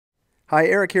Hi,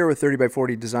 Eric here with 30 by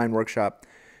 40 Design Workshop.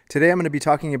 Today I'm going to be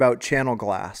talking about channel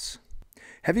glass.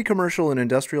 Heavy commercial and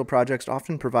industrial projects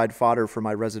often provide fodder for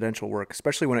my residential work,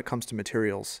 especially when it comes to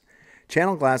materials.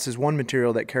 Channel glass is one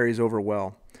material that carries over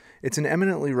well. It's an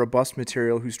eminently robust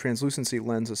material whose translucency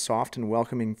lends a soft and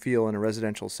welcoming feel in a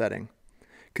residential setting.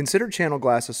 Consider channel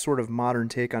glass a sort of modern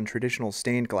take on traditional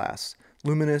stained glass,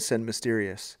 luminous and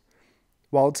mysterious.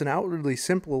 While it's an outwardly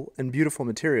simple and beautiful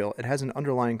material, it has an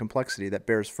underlying complexity that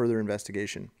bears further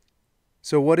investigation.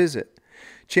 So what is it?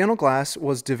 Channel glass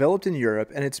was developed in Europe,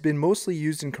 and it's been mostly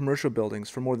used in commercial buildings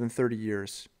for more than 30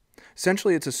 years.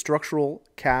 Essentially, it's a structural,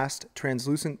 cast,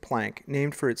 translucent plank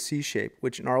named for its C-shape,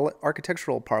 which in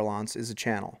architectural parlance is a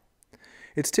channel.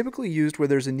 It's typically used where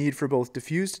there's a need for both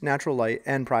diffused natural light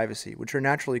and privacy, which are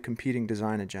naturally competing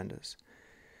design agendas.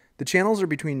 The channels are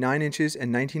between 9 inches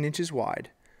and 19 inches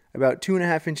wide, about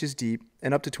 2.5 inches deep,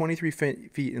 and up to 23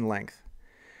 feet in length.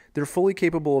 They're fully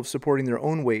capable of supporting their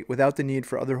own weight without the need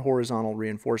for other horizontal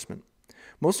reinforcement.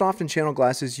 Most often, channel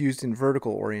glass is used in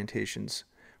vertical orientations,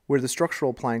 where the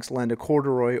structural planks lend a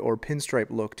corduroy or pinstripe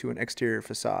look to an exterior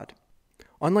facade.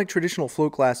 Unlike traditional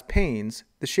float glass panes,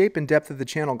 the shape and depth of the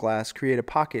channel glass create a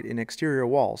pocket in exterior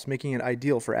walls, making it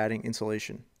ideal for adding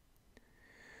insulation.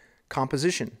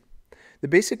 Composition. The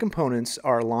basic components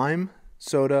are lime,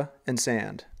 soda, and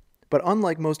sand. But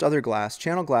unlike most other glass,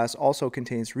 channel glass also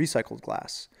contains recycled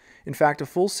glass. In fact, a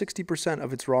full 60%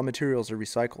 of its raw materials are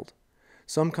recycled.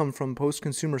 Some come from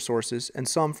post-consumer sources and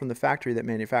some from the factory that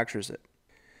manufactures it.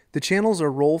 The channels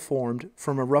are roll-formed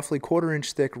from a roughly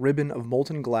quarter-inch thick ribbon of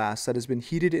molten glass that has been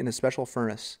heated in a special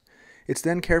furnace. It's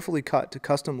then carefully cut to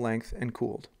custom length and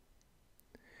cooled.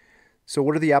 So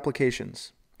what are the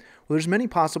applications? Well, there's many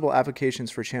possible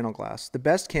applications for channel glass. The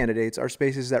best candidates are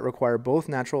spaces that require both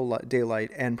natural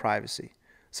daylight and privacy.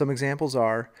 Some examples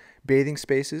are bathing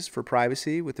spaces for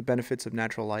privacy with the benefits of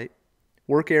natural light,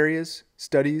 work areas,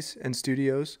 studies, and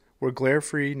studios where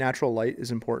glare-free natural light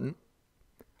is important,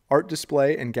 art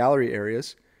display and gallery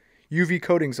areas. UV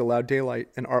coatings allow daylight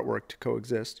and artwork to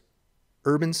coexist,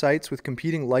 urban sites with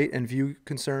competing light and view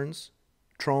concerns,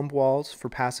 trombe walls for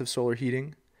passive solar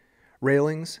heating,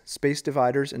 railings, space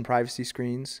dividers, and privacy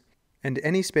screens, and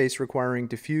any space requiring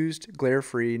diffused,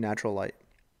 glare-free natural light.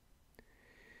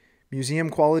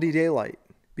 Museum-quality daylight.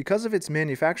 Because of its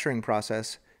manufacturing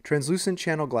process, translucent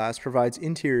channel glass provides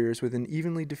interiors with an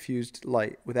evenly diffused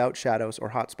light without shadows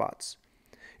or hotspots.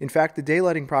 In fact, the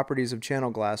daylighting properties of channel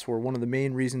glass were one of the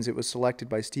main reasons it was selected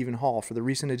by Stephen Hall for the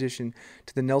recent addition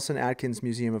to the Nelson Atkins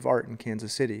Museum of Art in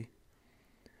Kansas City.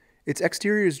 Its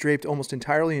exterior is draped almost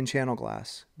entirely in channel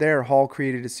glass. There, Hall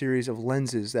created a series of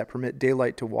lenses that permit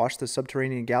daylight to wash the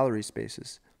subterranean gallery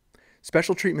spaces.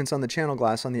 Special treatments on the channel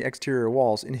glass on the exterior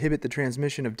walls inhibit the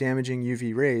transmission of damaging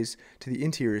UV rays to the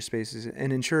interior spaces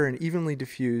and ensure an evenly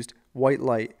diffused white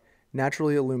light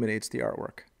naturally illuminates the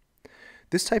artwork.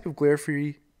 This type of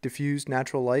glare-free, diffused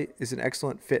natural light is an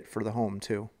excellent fit for the home,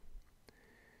 too.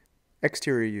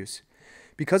 Exterior use.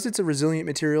 Because it's a resilient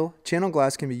material, channel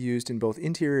glass can be used in both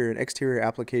interior and exterior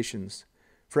applications.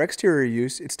 For exterior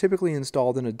use, it's typically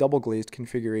installed in a double-glazed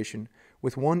configuration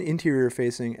with one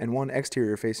interior-facing and one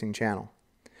exterior-facing channel.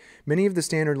 Many of the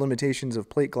standard limitations of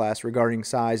plate glass regarding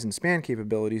size and span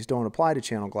capabilities don't apply to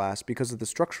channel glass because of the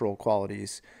structural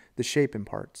qualities the shape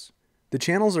imparts. The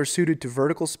channels are suited to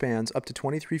vertical spans up to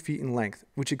 23 feet in length,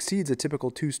 which exceeds a typical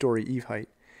two-story eave height.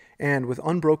 And with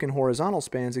unbroken horizontal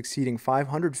spans exceeding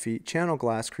 500 feet, channel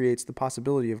glass creates the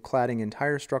possibility of cladding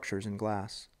entire structures in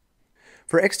glass.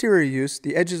 For exterior use,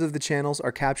 the edges of the channels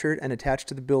are captured and attached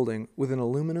to the building with an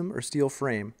aluminum or steel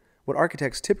frame, what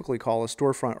architects typically call a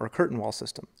storefront or curtain wall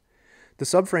system. The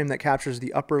subframe that captures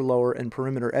the upper, lower, and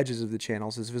perimeter edges of the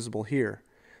channels is visible here.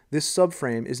 This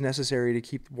subframe is necessary to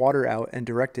keep water out and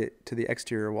direct it to the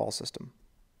exterior wall system.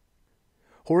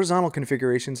 Horizontal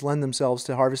configurations lend themselves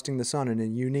to harvesting the sun in a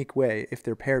unique way if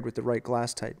they're paired with the right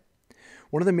glass type.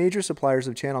 One of the major suppliers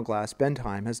of channel glass,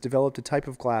 Bentheim, has developed a type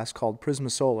of glass called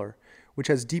Prismasolar, which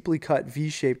has deeply cut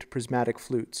V-shaped prismatic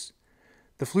flutes.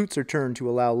 The flutes are turned to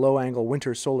allow low-angle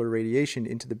winter solar radiation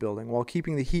into the building while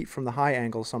keeping the heat from the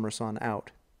high-angle summer sun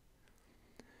out.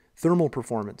 Thermal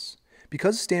performance.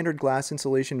 Because standard glass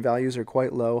insulation values are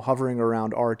quite low, hovering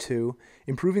around R2,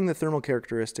 improving the thermal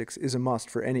characteristics is a must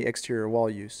for any exterior wall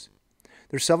use.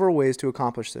 There are several ways to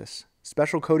accomplish this.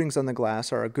 Special coatings on the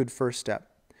glass are a good first step.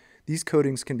 These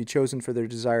coatings can be chosen for their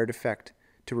desired effect,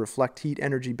 to reflect heat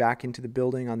energy back into the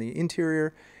building on the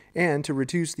interior, and to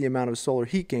reduce the amount of solar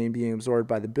heat gain being absorbed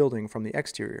by the building from the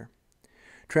exterior.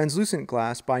 Translucent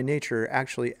glass, by nature,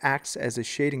 actually acts as a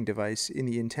shading device in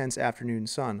the intense afternoon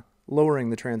sun, lowering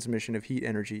the transmission of heat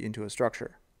energy into a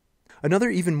structure. Another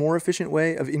even more efficient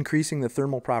way of increasing the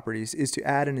thermal properties is to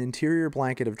add an interior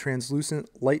blanket of translucent,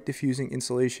 light-diffusing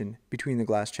insulation between the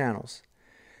glass channels.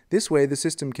 This way, the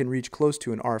system can reach close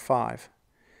to an R5.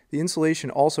 The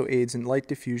insulation also aids in light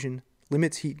diffusion,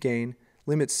 limits heat gain,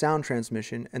 limits sound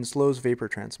transmission, and slows vapor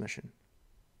transmission.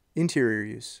 Interior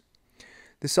use.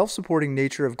 The self-supporting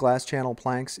nature of glass channel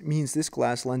planks means this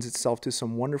glass lends itself to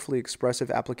some wonderfully expressive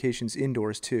applications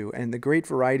indoors too, and the great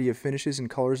variety of finishes and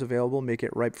colors available make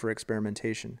it ripe for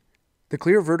experimentation. The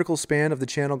clear vertical span of the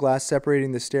channel glass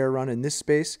separating the stair run in this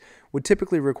space would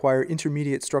typically require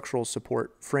intermediate structural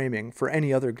support framing for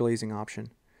any other glazing option.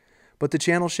 But the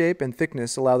channel shape and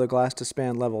thickness allow the glass to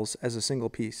span levels as a single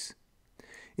piece.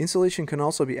 Insulation can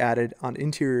also be added on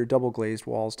interior double glazed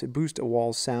walls to boost a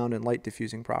wall's sound and light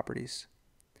diffusing properties.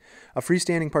 A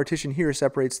freestanding partition here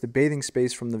separates the bathing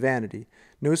space from the vanity.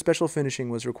 No special finishing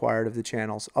was required of the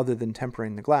channels other than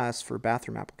tempering the glass for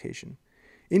bathroom application.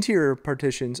 Interior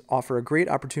partitions offer a great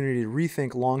opportunity to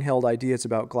rethink long-held ideas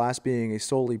about glass being a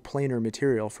solely planar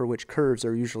material for which curves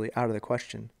are usually out of the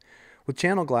question. With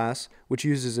channel glass, which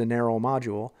uses a narrow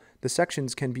module, the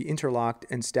sections can be interlocked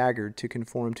and staggered to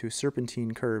conform to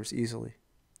serpentine curves easily.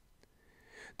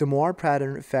 The moire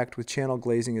pattern effect with channel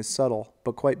glazing is subtle,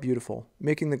 but quite beautiful,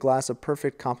 making the glass a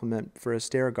perfect complement for a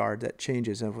stair guard that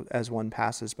changes as one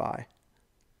passes by.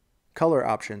 Color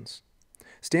options.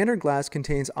 Standard glass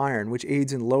contains iron, which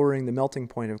aids in lowering the melting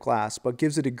point of glass, but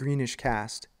gives it a greenish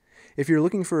cast. If you're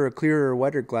looking for a clearer or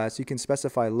wetter glass, you can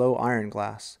specify low iron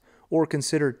glass, or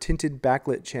consider tinted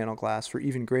backlit channel glass for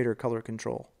even greater color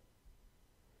control.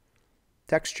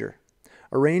 Texture.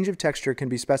 A range of texture can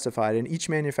be specified, and each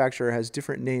manufacturer has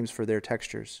different names for their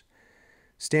textures.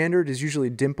 Standard is usually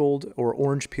dimpled or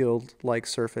orange-peeled-like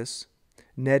surface.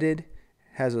 Netted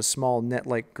has a small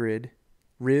net-like grid.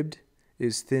 Ribbed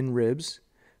is thin ribs.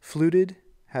 Fluted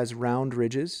has round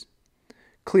ridges.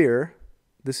 Clear,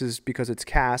 this is because it's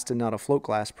cast and not a float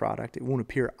glass product. It won't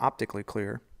appear optically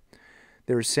clear.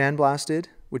 There is sandblasted,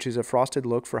 which is a frosted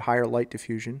look for higher light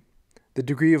diffusion. The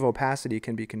degree of opacity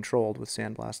can be controlled with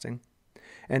sandblasting.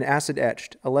 And acid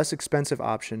etched, a less expensive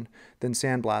option than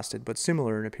sandblasted, but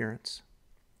similar in appearance.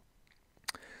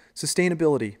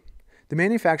 Sustainability. The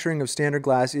manufacturing of standard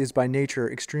glass is by nature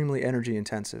extremely energy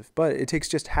intensive, but it takes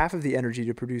just half of the energy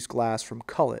to produce glass from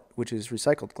cullet, which is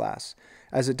recycled glass,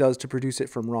 as it does to produce it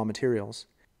from raw materials.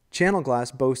 Channel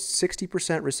glass boasts 60%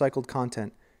 recycled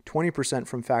content, 20%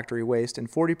 from factory waste,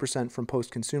 and 40% from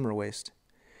post-consumer waste.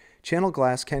 Channel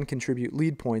glass can contribute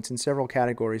lead points in several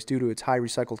categories due to its high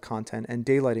recycled content and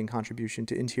daylighting contribution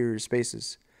to interior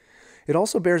spaces. It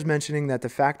also bears mentioning that the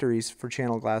factories for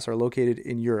channel glass are located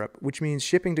in Europe, which means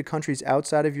shipping to countries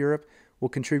outside of Europe will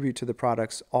contribute to the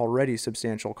product's already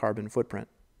substantial carbon footprint.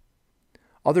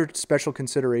 Other special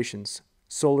considerations: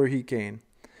 solar heat gain.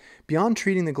 Beyond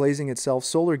treating the glazing itself,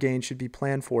 solar gain should be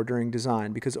planned for during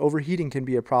design because overheating can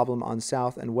be a problem on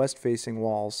south and west-facing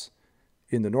walls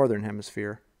in the northern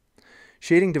hemisphere.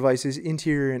 Shading devices,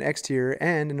 interior and exterior,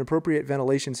 and an appropriate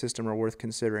ventilation system are worth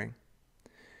considering.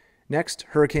 Next,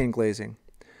 hurricane glazing.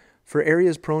 For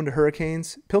areas prone to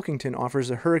hurricanes, Pilkington offers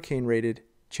a hurricane-rated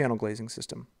channel glazing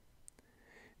system.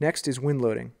 Next is wind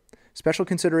loading. Special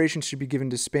consideration should be given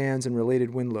to spans and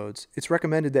related wind loads. It's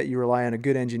recommended that you rely on a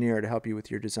good engineer to help you with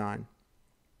your design.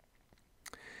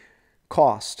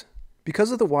 Cost.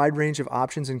 Because of the wide range of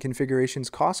options and configurations,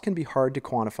 cost can be hard to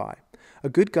quantify. A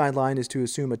good guideline is to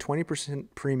assume a 20%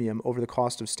 premium over the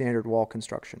cost of standard wall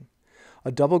construction.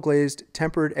 A double-glazed,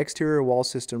 tempered exterior wall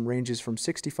system ranges from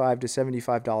 $65 to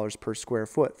 $75 per square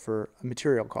foot for a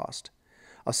material cost.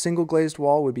 A single-glazed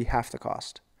wall would be half the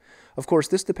cost. Of course,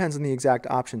 this depends on the exact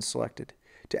options selected.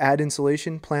 To add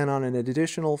insulation, plan on an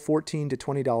additional $14 to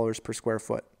 $20 per square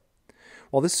foot.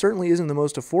 While this certainly isn't the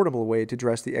most affordable way to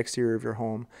dress the exterior of your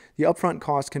home, the upfront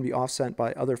cost can be offset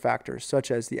by other factors,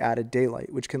 such as the added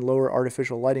daylight, which can lower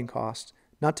artificial lighting costs,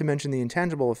 not to mention the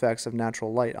intangible effects of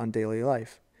natural light on daily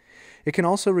life. It can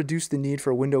also reduce the need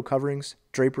for window coverings,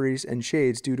 draperies, and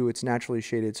shades due to its naturally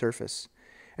shaded surface.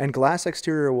 And glass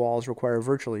exterior walls require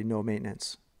virtually no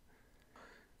maintenance.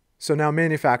 So now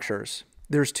manufacturers.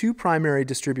 There's two primary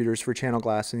distributors for channel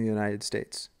glass in the United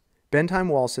States. Bentheim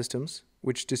Wall Systems,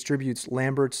 which distributes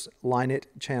Lambert's Linit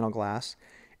channel glass,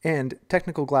 and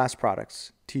Technical Glass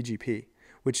Products, TGP,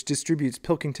 which distributes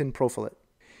Pilkington Profilet.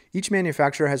 Each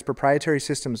manufacturer has proprietary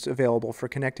systems available for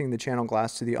connecting the channel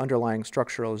glass to the underlying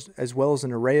structure, as well as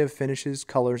an array of finishes,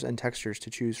 colors, and textures to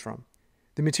choose from.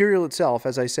 The material itself,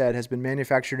 as I said, has been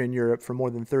manufactured in Europe for more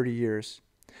than 30 years.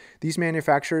 These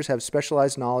manufacturers have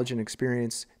specialized knowledge and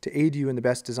experience to aid you in the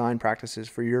best design practices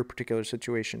for your particular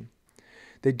situation.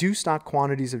 They do stock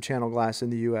quantities of channel glass in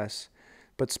the U.S.,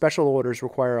 but special orders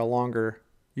require a longer,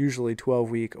 usually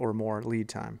 12-week or more lead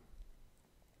time.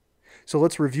 So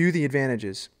let's review the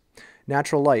advantages.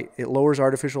 Natural light, it lowers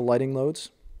artificial lighting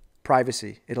loads.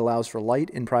 Privacy, it allows for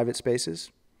light in private spaces.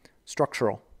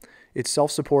 Structural, it's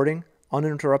self-supporting,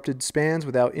 uninterrupted spans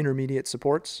without intermediate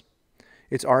supports.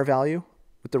 Its R value,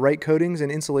 with the right coatings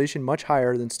and insulation much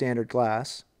higher than standard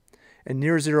glass. And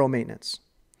near zero maintenance.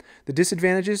 The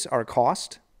disadvantages are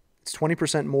cost, it's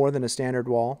 20% more than a standard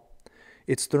wall.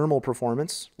 Its thermal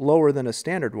performance, lower than a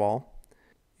standard wall.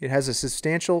 It has a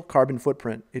substantial carbon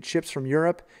footprint. It ships from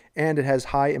Europe, and it has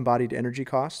high embodied energy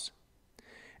costs.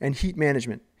 And heat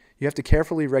management. You have to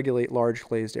carefully regulate large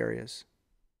glazed areas.